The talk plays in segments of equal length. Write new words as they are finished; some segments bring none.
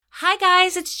Hi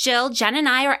guys, it's Jill. Jen and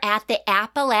I are at the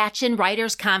Appalachian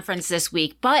Writers Conference this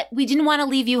week, but we didn't want to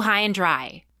leave you high and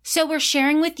dry. So we're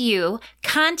sharing with you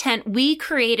content we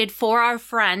created for our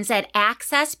friends at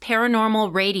Access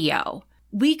Paranormal Radio.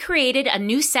 We created a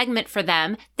new segment for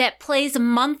them that plays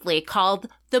monthly called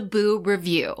the Boo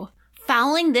Review.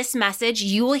 Following this message,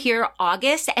 you will hear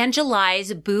August and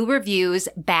July's Boo Reviews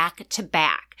back to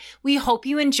back. We hope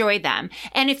you enjoy them.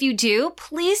 And if you do,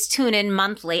 please tune in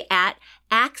monthly at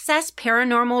Access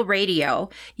Paranormal Radio.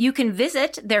 You can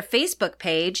visit their Facebook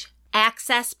page,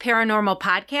 Access Paranormal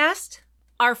Podcast.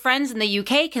 Our friends in the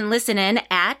UK can listen in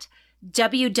at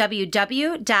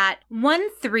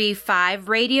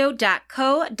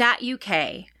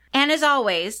www.135radio.co.uk. And as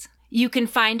always, you can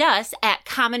find us at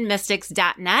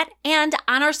commonmystics.net and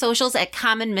on our socials at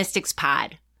Common Mystics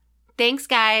Pod. Thanks,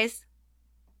 guys.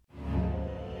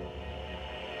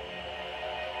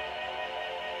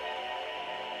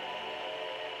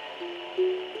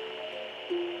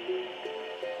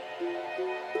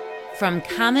 From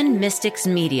Common Mystics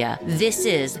Media, this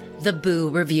is the Boo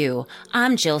Review.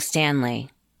 I'm Jill Stanley.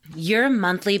 Your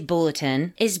monthly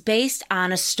bulletin is based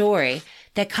on a story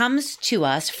that comes to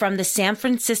us from the San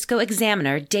Francisco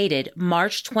Examiner dated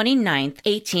March 29th,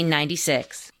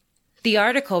 1896. The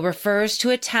article refers to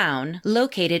a town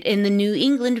located in the New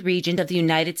England region of the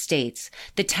United States.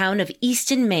 The town of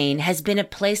Easton, Maine has been a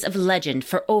place of legend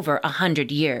for over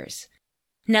 100 years.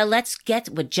 Now let's get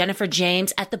with Jennifer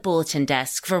James at the bulletin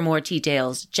desk for more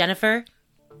details. Jennifer?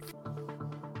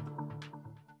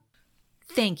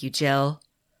 Thank you, Jill.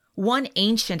 One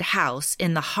ancient house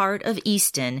in the heart of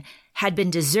Easton had been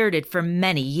deserted for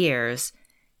many years.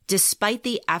 Despite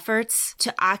the efforts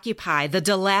to occupy the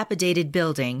dilapidated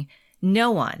building,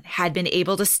 no one had been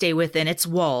able to stay within its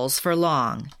walls for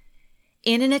long.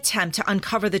 In an attempt to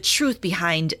uncover the truth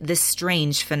behind this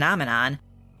strange phenomenon,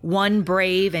 one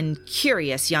brave and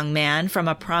curious young man from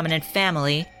a prominent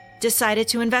family decided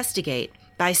to investigate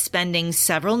by spending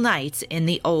several nights in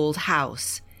the old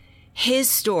house. His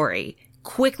story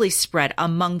quickly spread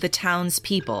among the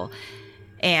townspeople,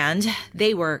 and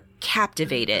they were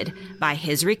captivated by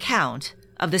his recount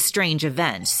of the strange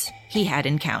events he had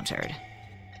encountered.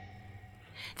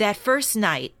 That first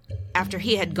night, after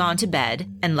he had gone to bed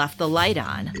and left the light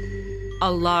on,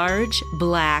 a large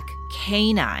black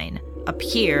canine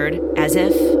appeared as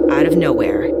if out of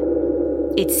nowhere.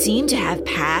 It seemed to have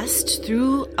passed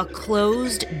through a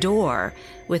closed door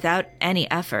without any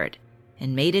effort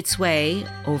and made its way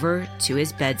over to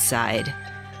his bedside.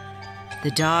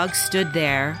 The dog stood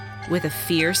there with a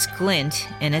fierce glint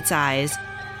in its eyes,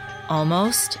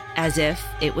 almost as if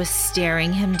it was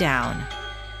staring him down.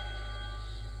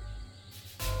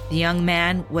 The young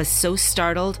man was so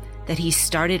startled that he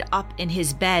started up in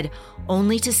his bed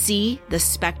only to see the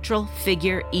spectral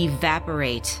figure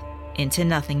evaporate into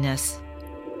nothingness.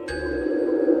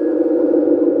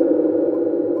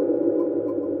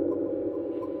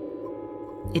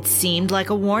 It seemed like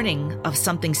a warning of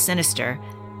something sinister,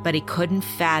 but he couldn't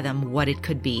fathom what it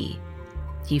could be.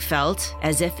 He felt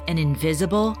as if an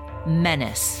invisible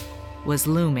menace was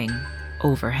looming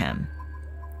over him.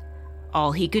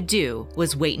 All he could do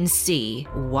was wait and see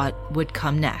what would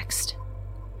come next.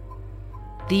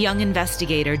 The young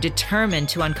investigator, determined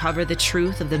to uncover the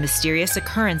truth of the mysterious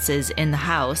occurrences in the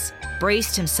house,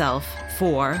 braced himself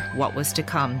for what was to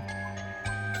come.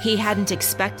 He hadn't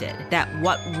expected that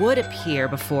what would appear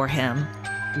before him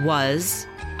was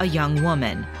a young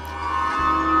woman.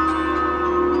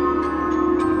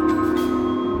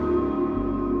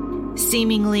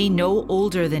 Seemingly no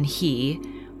older than he,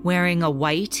 wearing a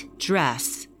white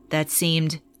dress that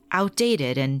seemed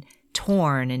outdated and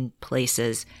torn in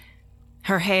places.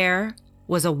 Her hair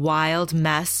was a wild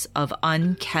mess of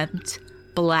unkempt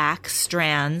black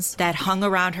strands that hung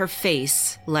around her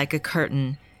face like a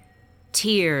curtain.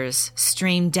 Tears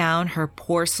streamed down her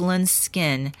porcelain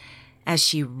skin as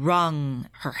she wrung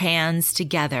her hands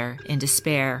together in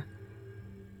despair.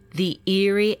 The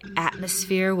eerie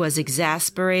atmosphere was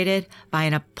exasperated by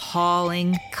an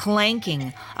appalling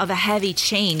clanking of a heavy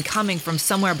chain coming from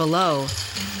somewhere below,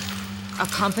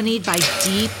 accompanied by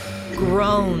deep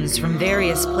groans from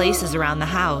various places around the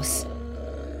house.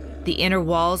 The inner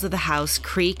walls of the house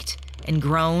creaked and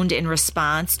groaned in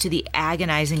response to the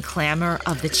agonizing clamor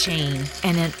of the chain,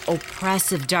 and an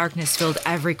oppressive darkness filled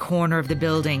every corner of the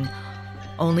building,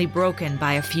 only broken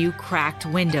by a few cracked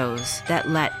windows that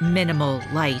let minimal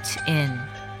light in.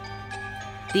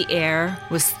 The air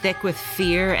was thick with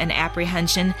fear and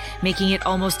apprehension, making it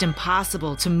almost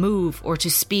impossible to move or to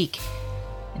speak.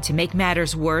 And to make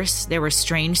matters worse, there were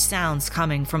strange sounds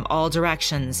coming from all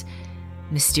directions,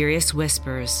 mysterious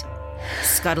whispers,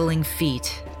 scuttling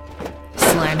feet,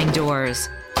 slamming doors,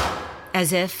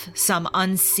 as if some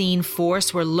unseen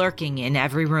force were lurking in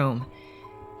every room.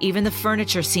 Even the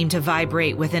furniture seemed to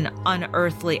vibrate with an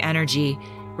unearthly energy,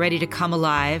 ready to come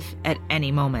alive at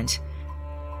any moment.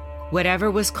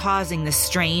 Whatever was causing this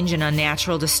strange and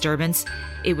unnatural disturbance,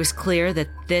 it was clear that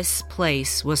this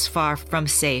place was far from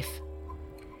safe.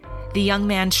 The young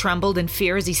man trembled in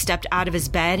fear as he stepped out of his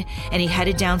bed, and he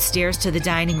headed downstairs to the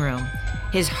dining room.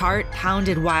 His heart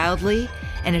pounded wildly,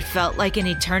 and it felt like an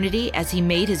eternity as he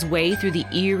made his way through the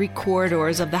eerie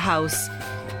corridors of the house.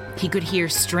 He could hear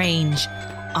strange,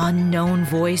 unknown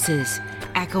voices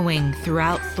echoing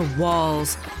throughout the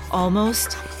walls,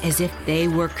 almost as if they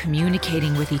were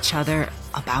communicating with each other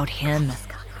about him.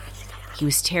 He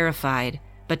was terrified,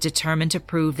 but determined to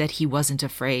prove that he wasn't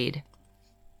afraid.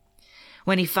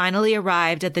 When he finally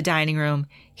arrived at the dining room,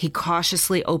 he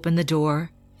cautiously opened the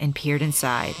door and peered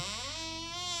inside.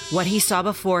 What he saw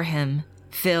before him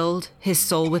filled his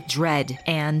soul with dread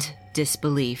and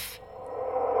disbelief.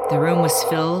 The room was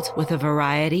filled with a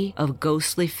variety of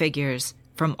ghostly figures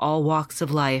from all walks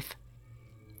of life.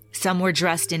 Some were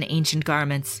dressed in ancient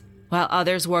garments, while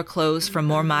others wore clothes from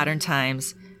more modern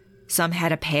times. Some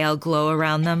had a pale glow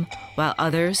around them, while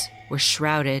others were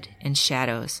shrouded in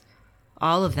shadows.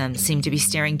 All of them seemed to be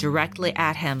staring directly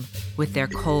at him with their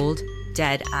cold,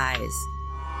 dead eyes.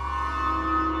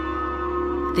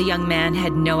 The young man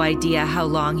had no idea how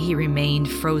long he remained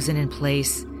frozen in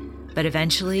place, but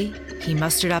eventually he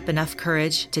mustered up enough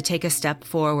courage to take a step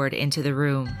forward into the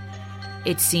room.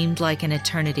 It seemed like an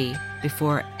eternity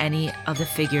before any of the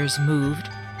figures moved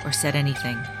or said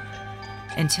anything,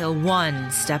 until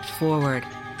one stepped forward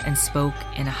and spoke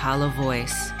in a hollow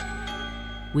voice.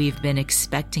 "We've been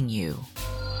expecting you."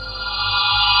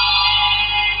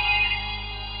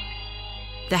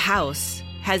 The house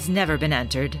has never been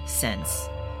entered since.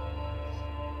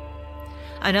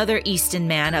 Another Easton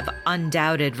man of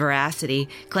undoubted veracity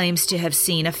claims to have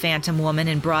seen a phantom woman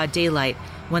in broad daylight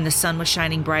when the sun was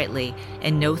shining brightly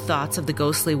and no thoughts of the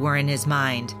ghostly were in his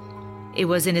mind. It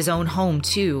was in his own home,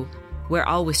 too, where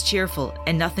all was cheerful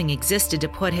and nothing existed to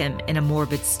put him in a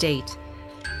morbid state.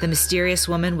 The mysterious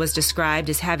woman was described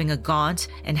as having a gaunt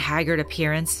and haggard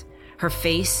appearance, her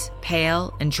face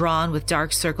pale and drawn with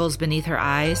dark circles beneath her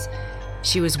eyes.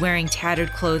 She was wearing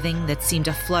tattered clothing that seemed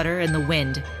to flutter in the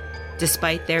wind,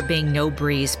 despite there being no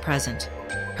breeze present.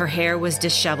 Her hair was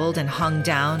disheveled and hung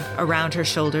down around her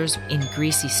shoulders in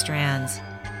greasy strands.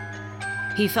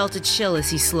 He felt a chill as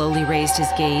he slowly raised his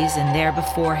gaze, and there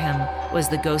before him was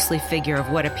the ghostly figure of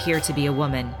what appeared to be a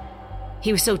woman.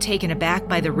 He was so taken aback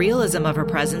by the realism of her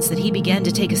presence that he began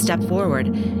to take a step forward,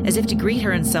 as if to greet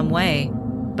her in some way.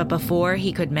 But before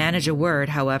he could manage a word,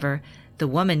 however, the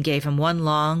woman gave him one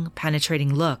long,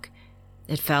 penetrating look.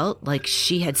 It felt like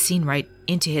she had seen right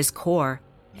into his core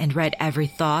and read every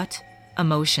thought,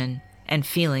 emotion, and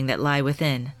feeling that lie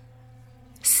within.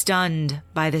 Stunned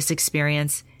by this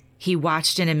experience, he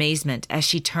watched in amazement as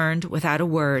she turned without a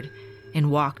word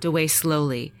and walked away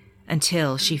slowly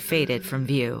until she faded from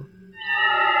view.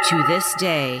 To this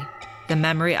day, the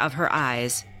memory of her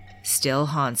eyes still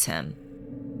haunts him.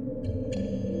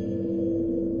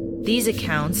 These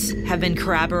accounts have been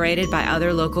corroborated by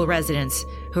other local residents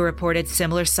who reported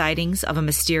similar sightings of a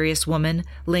mysterious woman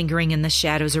lingering in the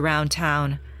shadows around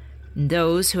town.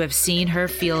 Those who have seen her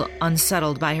feel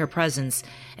unsettled by her presence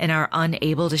and are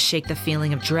unable to shake the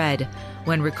feeling of dread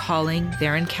when recalling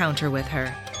their encounter with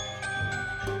her.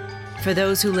 For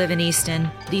those who live in Easton,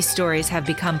 these stories have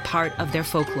become part of their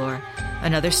folklore,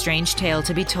 another strange tale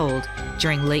to be told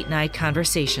during late-night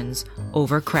conversations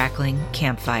over crackling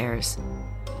campfires.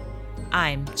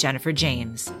 I'm Jennifer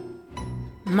James.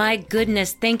 My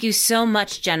goodness, thank you so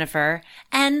much, Jennifer.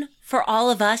 And for all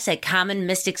of us at Common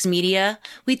Mystics Media,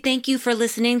 we thank you for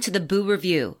listening to the Boo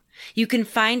Review. You can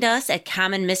find us at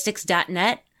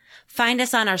commonmystics.net. Find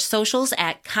us on our socials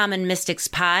at Common Mystics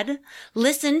Pod.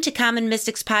 Listen to Common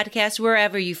Mystics Podcast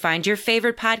wherever you find your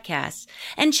favorite podcasts.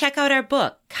 And check out our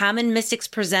book, Common Mystics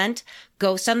Present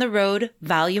Ghost on the Road,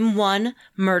 Volume 1,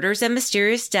 Murders and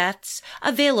Mysterious Deaths,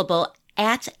 available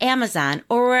at Amazon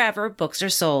or wherever books are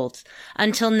sold.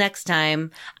 Until next time,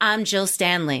 I'm Jill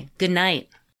Stanley. Good night.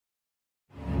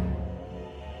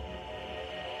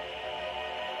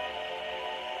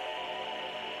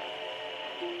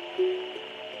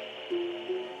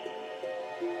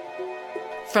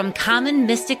 From Common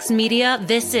Mystics Media,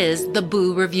 this is the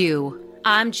Boo Review.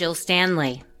 I'm Jill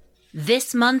Stanley.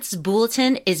 This month's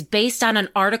bulletin is based on an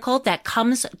article that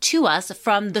comes to us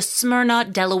from the Smyrna,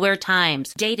 Delaware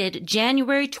Times, dated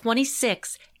January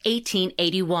 26,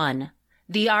 1881.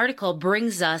 The article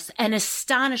brings us an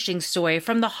astonishing story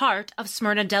from the heart of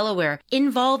Smyrna, Delaware,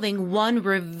 involving one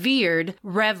revered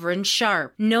Reverend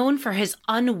Sharp. Known for his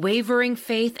unwavering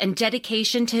faith and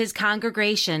dedication to his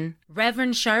congregation,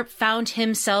 Reverend Sharp found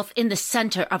himself in the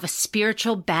center of a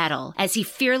spiritual battle as he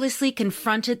fearlessly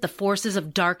confronted the forces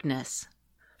of darkness.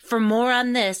 For more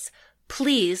on this,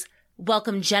 please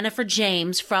welcome Jennifer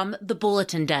James from the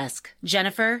Bulletin Desk.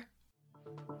 Jennifer?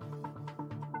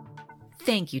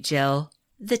 Thank you, Jill.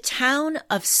 The town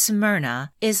of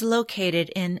Smyrna is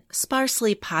located in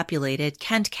sparsely populated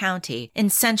Kent County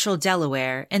in central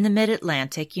Delaware in the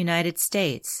mid-Atlantic United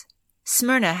States.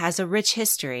 Smyrna has a rich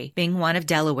history, being one of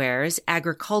Delaware's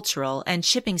agricultural and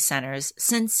shipping centers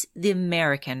since the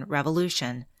American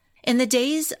Revolution. In the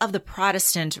days of the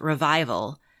Protestant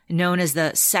Revival, known as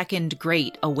the Second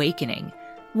Great Awakening,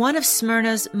 one of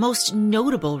Smyrna's most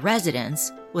notable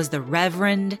residents was the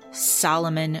Reverend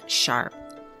Solomon Sharp,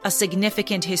 a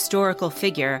significant historical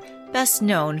figure best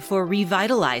known for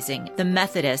revitalizing the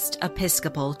Methodist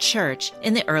Episcopal Church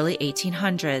in the early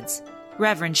 1800s.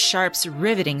 Reverend Sharp's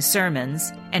riveting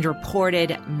sermons and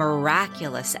reported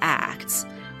miraculous acts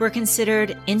were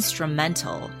considered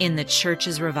instrumental in the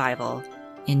church's revival.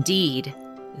 Indeed,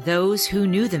 those who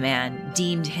knew the man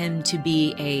deemed him to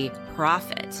be a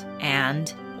prophet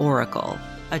and oracle,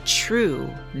 a true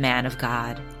man of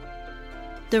God.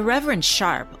 The Reverend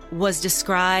Sharp was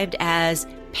described as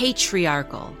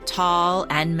patriarchal, tall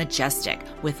and majestic,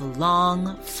 with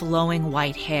long, flowing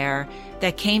white hair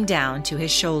that came down to his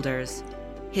shoulders.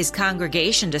 His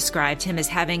congregation described him as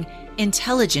having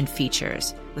intelligent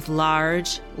features, with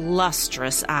large,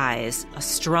 lustrous eyes, a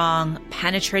strong,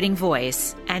 penetrating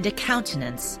voice, and a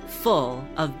countenance full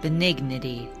of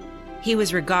benignity. He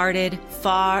was regarded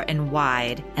far and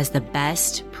wide as the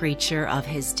best preacher of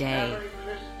his day.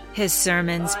 His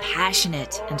sermons,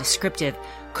 passionate and descriptive,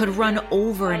 could run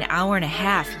over an hour and a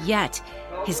half, yet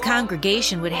his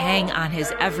congregation would hang on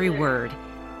his every word.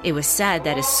 It was said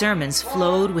that his sermons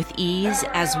flowed with ease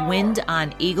as wind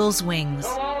on eagle's wings.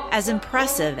 As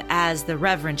impressive as the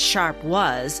Reverend Sharp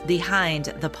was behind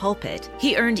the pulpit,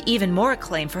 he earned even more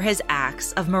acclaim for his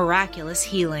acts of miraculous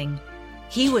healing.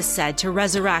 He was said to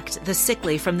resurrect the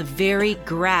sickly from the very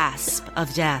grasp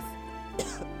of death.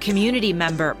 Community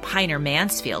member Piner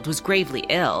Mansfield was gravely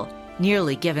ill,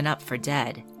 nearly given up for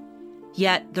dead.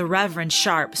 Yet the Reverend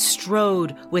Sharp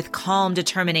strode with calm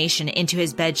determination into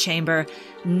his bedchamber,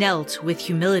 knelt with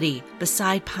humility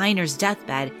beside Piner's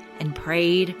deathbed, and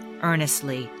prayed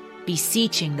earnestly,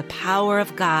 beseeching the power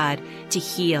of God to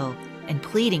heal and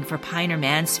pleading for Piner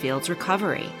Mansfield's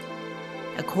recovery.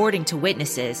 According to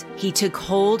witnesses, he took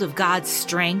hold of God's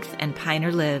strength and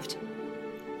Piner lived.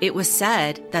 It was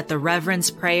said that the Reverend's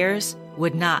prayers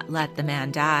would not let the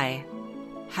man die.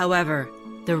 However,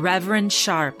 the Reverend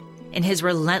Sharp, in his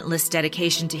relentless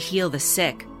dedication to heal the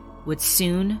sick, would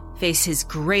soon face his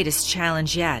greatest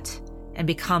challenge yet and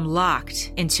become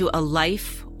locked into a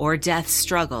life or death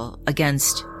struggle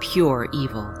against pure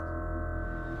evil.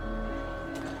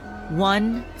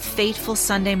 One fateful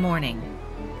Sunday morning,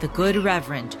 the good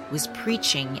Reverend was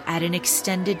preaching at an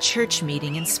extended church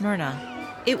meeting in Smyrna.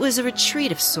 It was a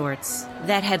retreat of sorts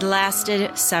that had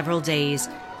lasted several days,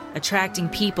 attracting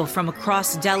people from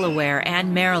across Delaware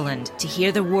and Maryland to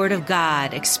hear the Word of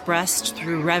God expressed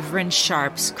through Reverend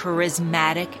Sharp's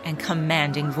charismatic and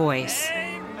commanding voice.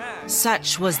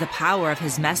 Such was the power of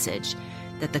his message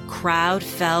that the crowd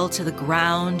fell to the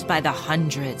ground by the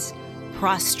hundreds,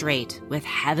 prostrate with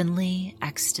heavenly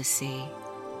ecstasy.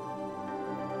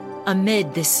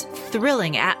 Amid this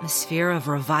thrilling atmosphere of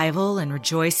revival and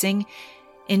rejoicing,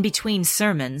 in between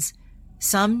sermons,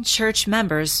 some church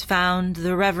members found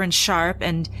the Reverend Sharp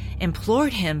and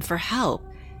implored him for help.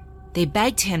 They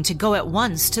begged him to go at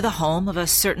once to the home of a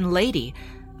certain lady,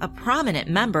 a prominent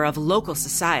member of local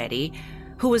society,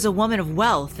 who was a woman of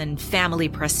wealth and family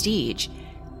prestige.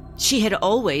 She had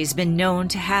always been known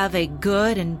to have a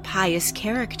good and pious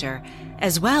character,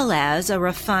 as well as a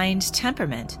refined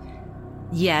temperament.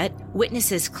 Yet,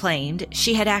 witnesses claimed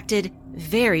she had acted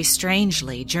very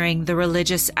strangely during the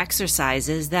religious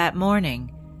exercises that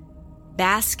morning.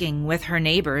 Basking with her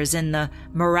neighbors in the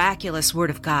miraculous Word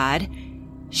of God,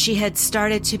 she had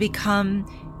started to become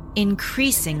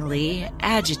increasingly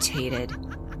agitated.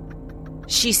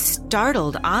 She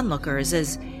startled onlookers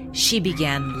as she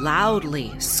began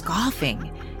loudly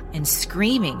scoffing and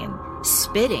screaming and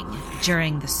spitting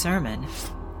during the sermon.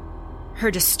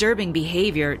 Her disturbing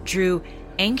behavior drew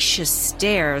anxious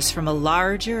stares from a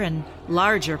larger and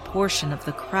larger portion of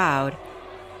the crowd.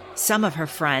 Some of her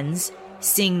friends,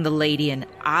 seeing the lady in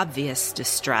obvious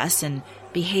distress and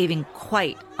behaving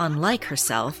quite unlike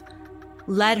herself,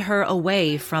 led her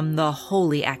away from the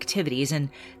holy activities and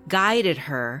guided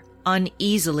her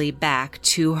uneasily back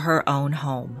to her own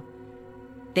home.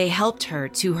 They helped her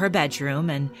to her bedroom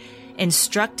and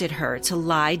instructed her to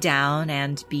lie down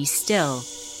and be still,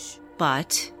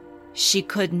 but she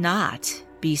could not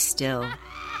be still.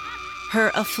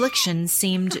 Her affliction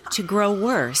seemed to grow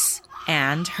worse,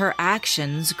 and her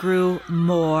actions grew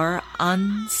more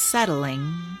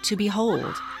unsettling to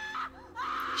behold.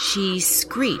 She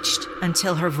screeched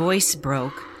until her voice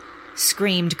broke,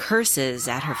 screamed curses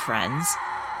at her friends,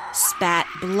 spat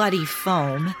bloody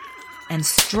foam, and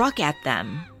struck at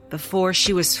them before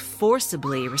she was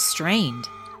forcibly restrained.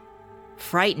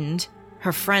 Frightened,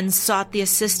 her friends sought the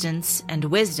assistance and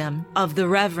wisdom of the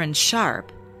Reverend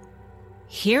Sharp.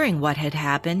 Hearing what had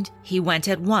happened, he went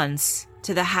at once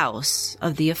to the house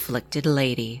of the afflicted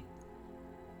lady.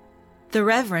 The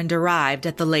Reverend arrived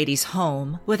at the lady's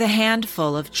home with a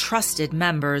handful of trusted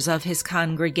members of his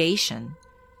congregation.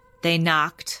 They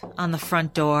knocked on the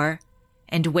front door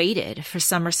and waited for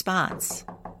some response.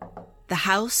 The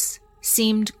house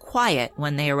seemed quiet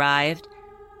when they arrived.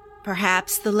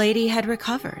 Perhaps the lady had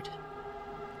recovered.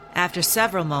 After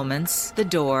several moments, the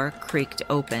door creaked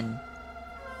open.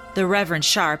 The Reverend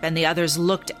Sharp and the others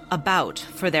looked about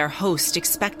for their host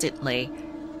expectantly,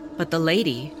 but the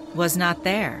lady was not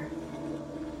there.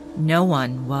 No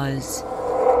one was.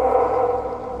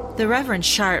 The Reverend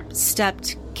Sharp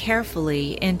stepped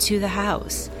carefully into the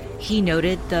house. He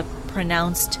noted the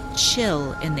pronounced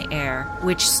chill in the air,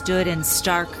 which stood in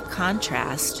stark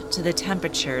contrast to the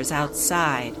temperatures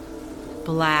outside.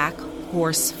 Black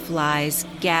horse flies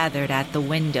gathered at the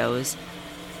windows,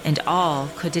 and all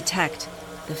could detect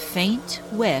the faint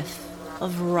whiff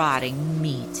of rotting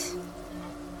meat.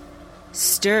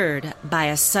 Stirred by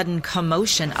a sudden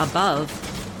commotion above,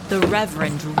 the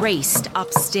Reverend raced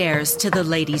upstairs to the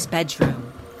lady's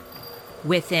bedroom.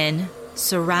 Within,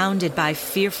 surrounded by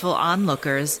fearful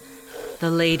onlookers, the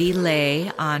lady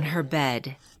lay on her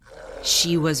bed.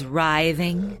 She was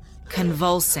writhing,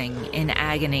 convulsing in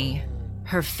agony.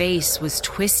 Her face was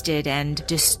twisted and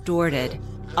distorted,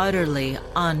 utterly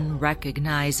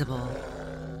unrecognizable.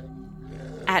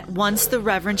 At once the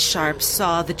Reverend Sharp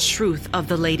saw the truth of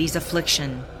the lady's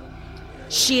affliction.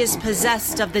 "She is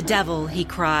possessed of the devil," he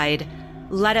cried.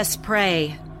 "Let us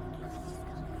pray."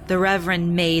 The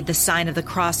Reverend made the sign of the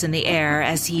cross in the air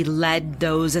as he led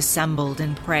those assembled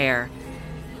in prayer.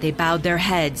 They bowed their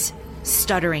heads,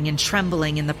 stuttering and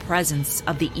trembling in the presence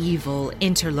of the evil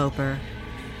interloper.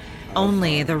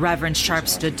 Only the Reverend Sharp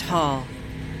stood tall.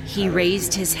 He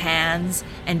raised his hands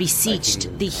and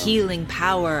beseeched the healing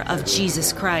power of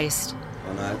Jesus Christ.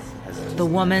 The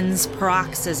woman's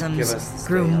paroxysms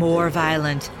grew more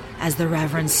violent as the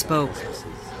Reverend spoke.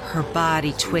 Her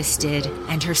body twisted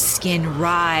and her skin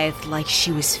writhed like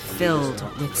she was filled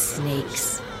with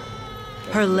snakes.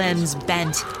 Her limbs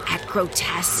bent at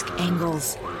grotesque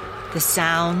angles. The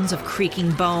sounds of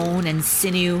creaking bone and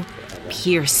sinew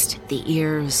pierced the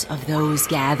ears of those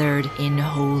gathered in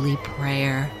holy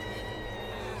prayer.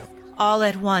 All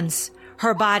at once,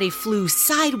 her body flew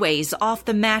sideways off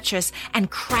the mattress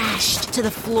and crashed to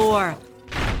the floor.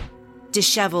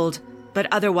 Disheveled, but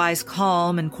otherwise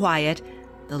calm and quiet,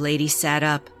 the lady sat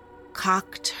up,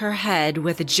 cocked her head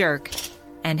with a jerk,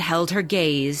 and held her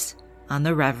gaze on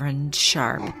the Reverend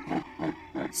Sharp.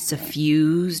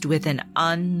 Suffused with an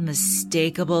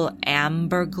unmistakable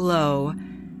amber glow,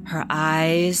 her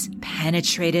eyes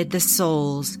penetrated the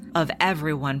souls of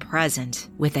everyone present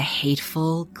with a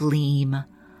hateful gleam,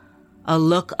 a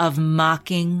look of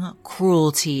mocking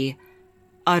cruelty,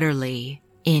 utterly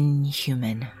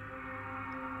inhuman.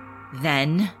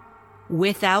 Then,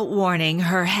 without warning,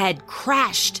 her head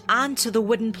crashed onto the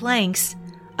wooden planks,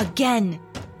 again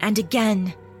and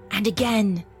again and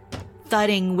again,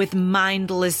 thudding with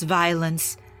mindless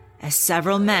violence as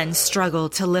several men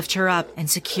struggled to lift her up and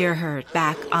secure her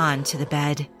back onto the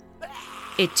bed.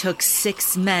 It took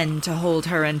 6 men to hold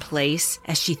her in place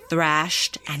as she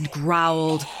thrashed and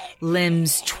growled,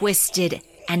 limbs twisted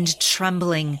and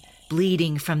trembling,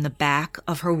 bleeding from the back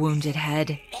of her wounded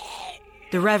head.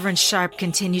 The Reverend Sharp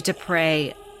continued to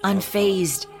pray,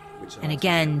 unfazed, and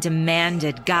again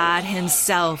demanded God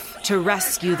himself to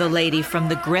rescue the lady from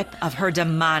the grip of her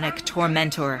demonic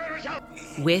tormentor.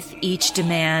 With each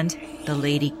demand, the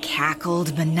lady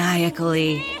cackled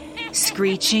maniacally,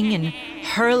 screeching and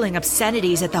hurling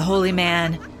obscenities at the holy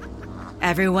man.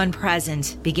 Everyone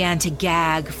present began to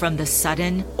gag from the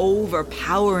sudden,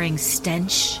 overpowering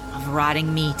stench of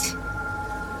rotting meat.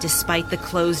 Despite the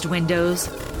closed windows,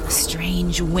 a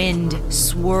strange wind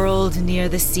swirled near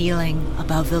the ceiling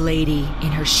above the lady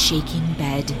in her shaking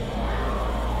bed.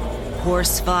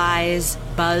 Horseflies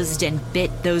buzzed and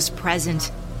bit those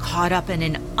present, caught up in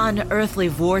an unearthly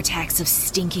vortex of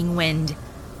stinking wind.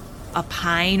 A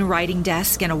pine writing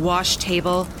desk and a wash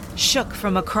table shook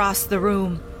from across the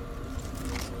room.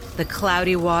 The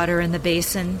cloudy water in the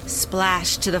basin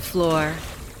splashed to the floor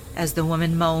as the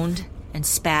woman moaned and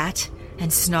spat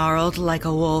and snarled like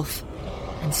a wolf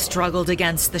and struggled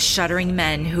against the shuddering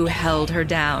men who held her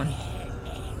down.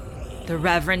 The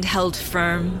Reverend held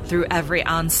firm through every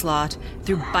onslaught,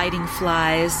 through biting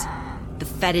flies, the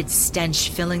fetid stench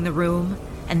filling the room,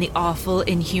 and the awful,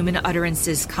 inhuman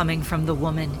utterances coming from the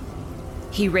woman.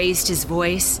 He raised his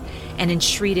voice and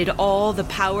entreated all the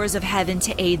powers of heaven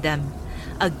to aid them.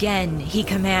 Again he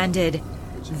commanded,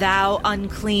 "Thou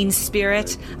unclean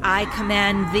spirit, I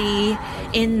command thee,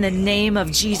 in the name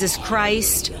of Jesus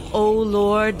Christ, O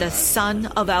Lord, the Son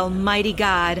of Almighty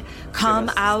God,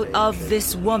 come out of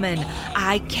this woman.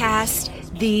 I cast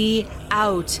thee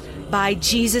out. By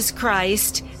Jesus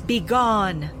Christ, be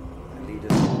gone."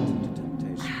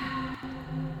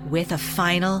 With a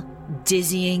final,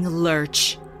 dizzying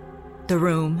lurch, the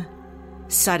room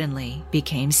suddenly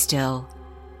became still.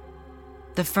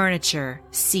 The furniture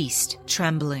ceased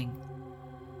trembling.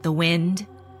 The wind,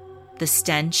 the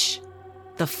stench,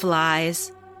 the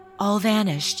flies, all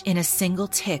vanished in a single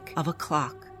tick of a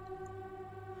clock.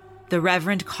 The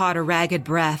Reverend caught a ragged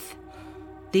breath,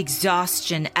 the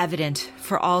exhaustion evident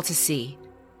for all to see.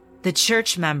 The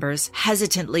church members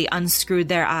hesitantly unscrewed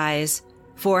their eyes,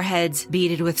 foreheads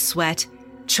beaded with sweat,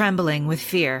 trembling with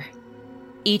fear.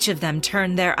 Each of them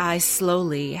turned their eyes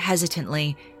slowly,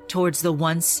 hesitantly, towards the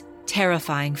once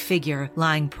terrifying figure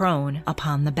lying prone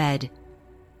upon the bed.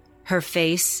 Her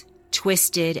face,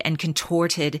 twisted and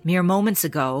contorted mere moments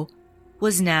ago,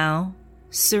 was now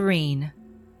serene,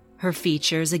 her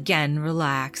features again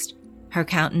relaxed, her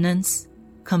countenance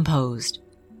composed.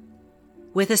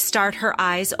 With a start, her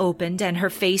eyes opened and her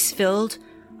face filled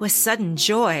with sudden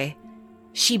joy.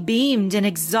 She beamed in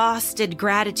exhausted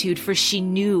gratitude, for she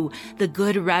knew the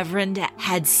good Reverend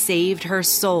had saved her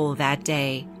soul that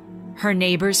day. Her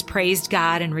neighbors praised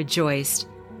God and rejoiced.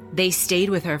 They stayed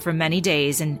with her for many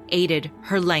days and aided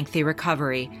her lengthy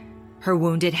recovery. Her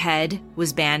wounded head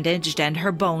was bandaged and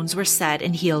her bones were set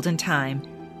and healed in time.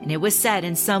 And it was said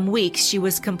in some weeks she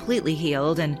was completely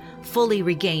healed and fully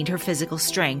regained her physical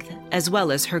strength, as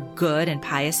well as her good and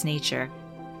pious nature.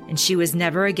 And she was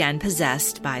never again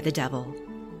possessed by the devil.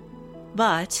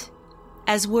 But,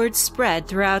 as word spread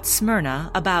throughout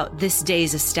Smyrna about this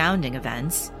day's astounding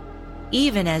events,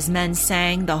 even as men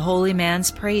sang the holy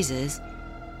man's praises,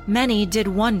 many did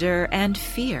wonder and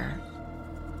fear.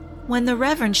 When the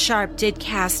Reverend Sharp did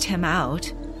cast him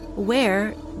out,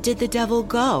 where did the devil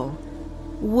go?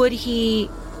 Could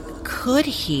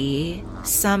he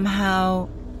somehow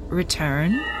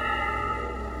return?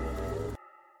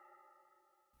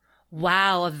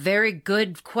 Wow, a very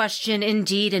good question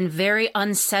indeed, and very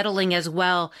unsettling as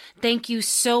well. Thank you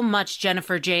so much,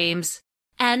 Jennifer James.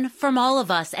 And from all of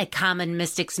us at Common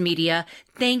Mystics Media,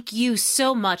 thank you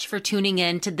so much for tuning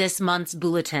in to this month's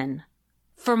bulletin.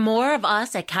 For more of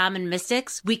us at Common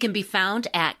Mystics, we can be found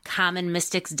at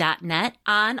commonmystics.net,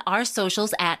 on our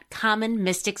socials at Common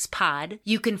Mystics Pod.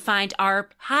 You can find our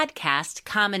podcast,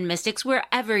 Common Mystics,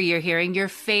 wherever you're hearing your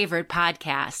favorite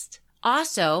podcast.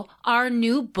 Also, our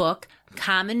new book,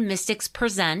 Common Mystics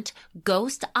Present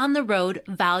Ghost on the Road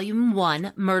Volume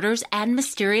 1, Murders and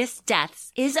Mysterious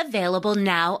Deaths, is available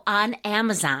now on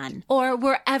Amazon or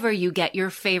wherever you get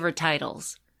your favorite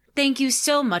titles. Thank you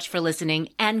so much for listening,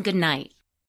 and good night.